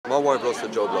wife lost her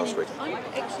job last week.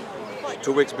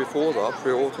 2 weeks before that,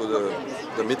 prior to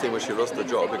the meeting where she lost the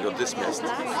job and got dismissed,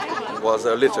 was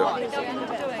a letter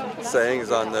saying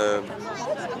that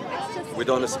we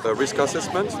done a risk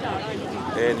assessment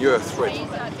and you're a threat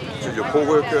to your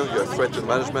co-worker, you're a threat to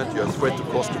management, you're a threat to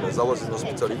customers. I was in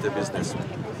hospitality business.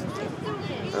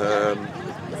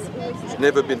 She's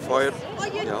never been fired,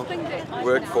 you know,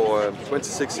 worked for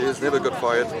 26 years, never got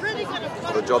fired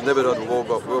for a job, never done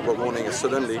verbal warning, and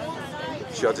suddenly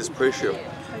she had this pressure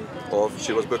of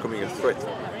she was becoming a threat.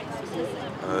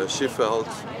 She felt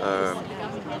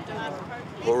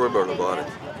horrible about it.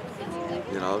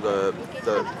 You know,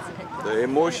 the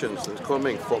emotions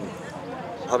coming from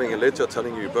having a letter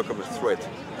telling you become a threat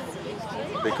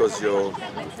because you're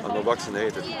not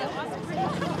vaccinated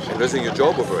and losing your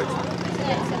job over it.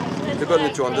 People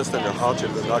need to understand the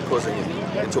hardship they're not causing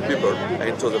into people,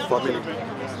 into the family,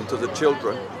 into the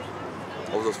children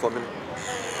of those families.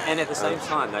 And at the same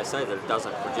time, they say that it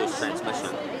doesn't produce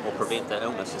transmission or prevent the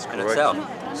illness in itself.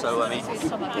 So, I mean,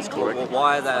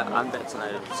 why are the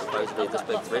unvaccinated supposedly this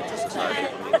big threat to society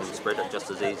when you can spread it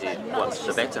just as easy? Once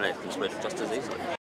the vaccinated can spread it just as easily.